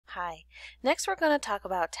Hi. Next we're going to talk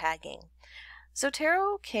about tagging.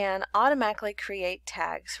 Zotero can automatically create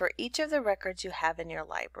tags for each of the records you have in your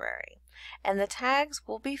library. And the tags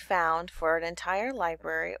will be found for an entire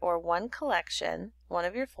library or one collection, one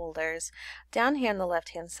of your folders, down here on the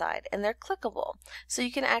left-hand side. And they're clickable. So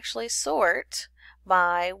you can actually sort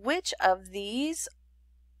by which of these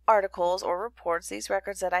articles or reports, these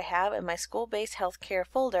records that I have in my school-based healthcare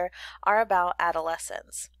folder, are about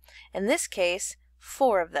adolescents. In this case,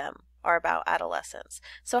 4 of them are about adolescents.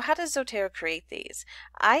 So how does Zotero create these?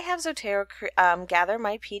 I have Zotero gather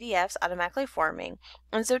my PDFs automatically for me,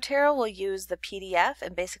 and Zotero will use the PDF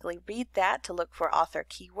and basically read that to look for author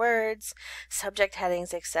keywords, subject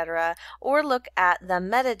headings, etc., or look at the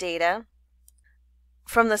metadata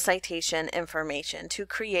from the citation information to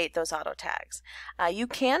create those auto tags. You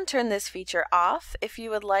can turn this feature off if you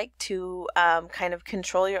would like to kind of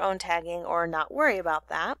control your own tagging or not worry about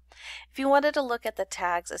that. If you wanted to look at the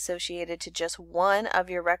tags associated to just one of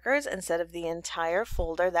your records instead of the entire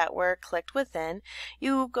folder that were clicked within,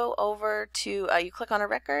 you go over to, you click on a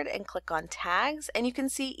record and click on tags, and you can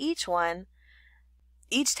see each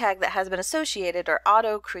tag that has been associated or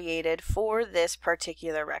auto-created for this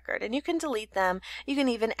particular record. And you can delete them. You can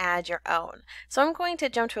even add your own. So I'm going to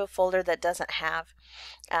jump to a folder that doesn't have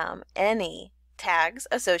any tags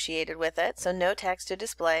associated with it, so no tags to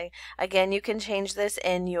display. Again, you can change this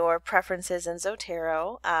in your preferences in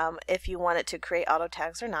Zotero if you want it to create auto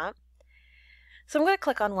tags or not. So I'm going to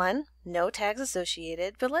click on one, no tags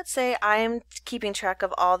associated, but let's say I'm keeping track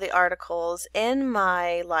of all the articles in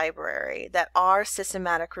my library that are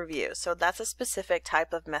systematic reviews. So that's a specific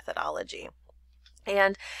type of methodology.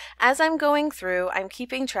 And as I'm going through, I'm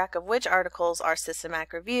keeping track of which articles are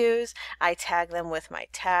systematic reviews. I tag them with my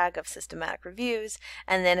tag of systematic reviews.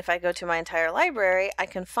 And then if I go to my entire library, I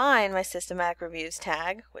can find my systematic reviews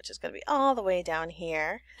tag, which is going to be all the way down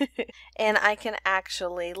here. And I can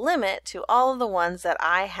actually limit to all of the ones that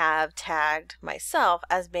I have tagged myself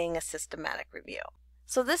as being a systematic review.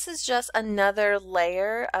 So this is just another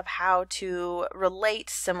layer of how to relate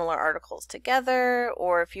similar articles together,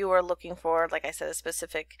 or if you are looking for, like I said, a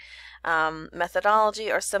specific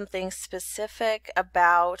methodology or something specific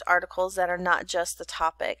about articles that are not just the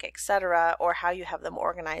topic, etc., or how you have them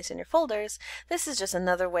organized in your folders, this is just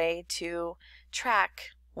another way to track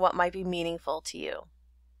what might be meaningful to you.